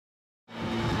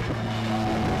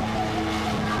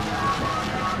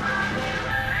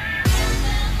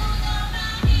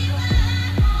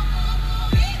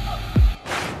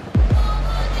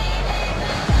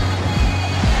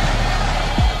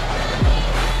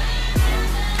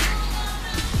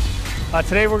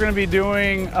Today we're going to be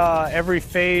doing every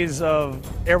phase of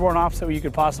airborne ops that you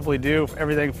could possibly do,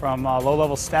 everything from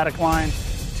low-level static line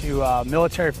to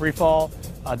military freefall,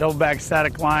 double bag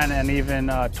static line, and even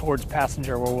towards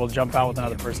passenger where we'll jump out with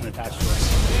another person attached to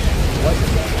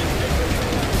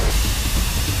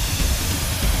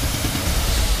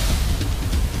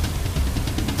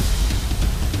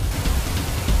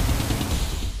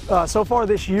us. So far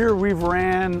this year we've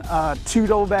ran 2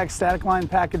 double bag static line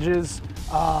packages,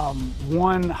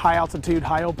 1 high altitude,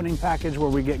 high opening package where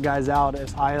we get guys out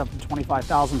as high up to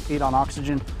 25,000 feet on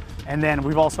oxygen. And then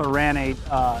we've also ran a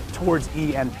towards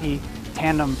ENP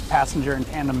tandem passenger and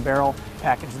tandem barrel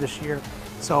package this year.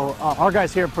 So our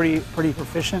guys here are pretty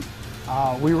proficient.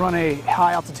 We run a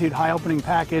high altitude, high opening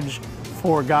package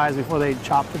for guys before they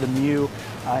chop to the MEU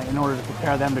in order to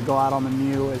prepare them to go out on the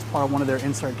MEU as part of one of their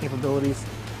insert capabilities.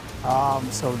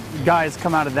 So guys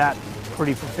come out of that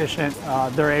pretty proficient.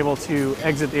 They're able to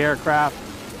exit the aircraft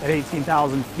at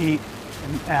 18,000 feet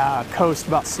and coast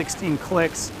about 16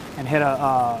 clicks and hit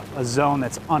a zone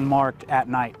that's unmarked at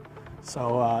night.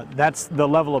 So that's the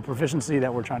level of proficiency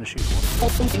that we're trying to shoot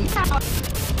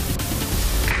for.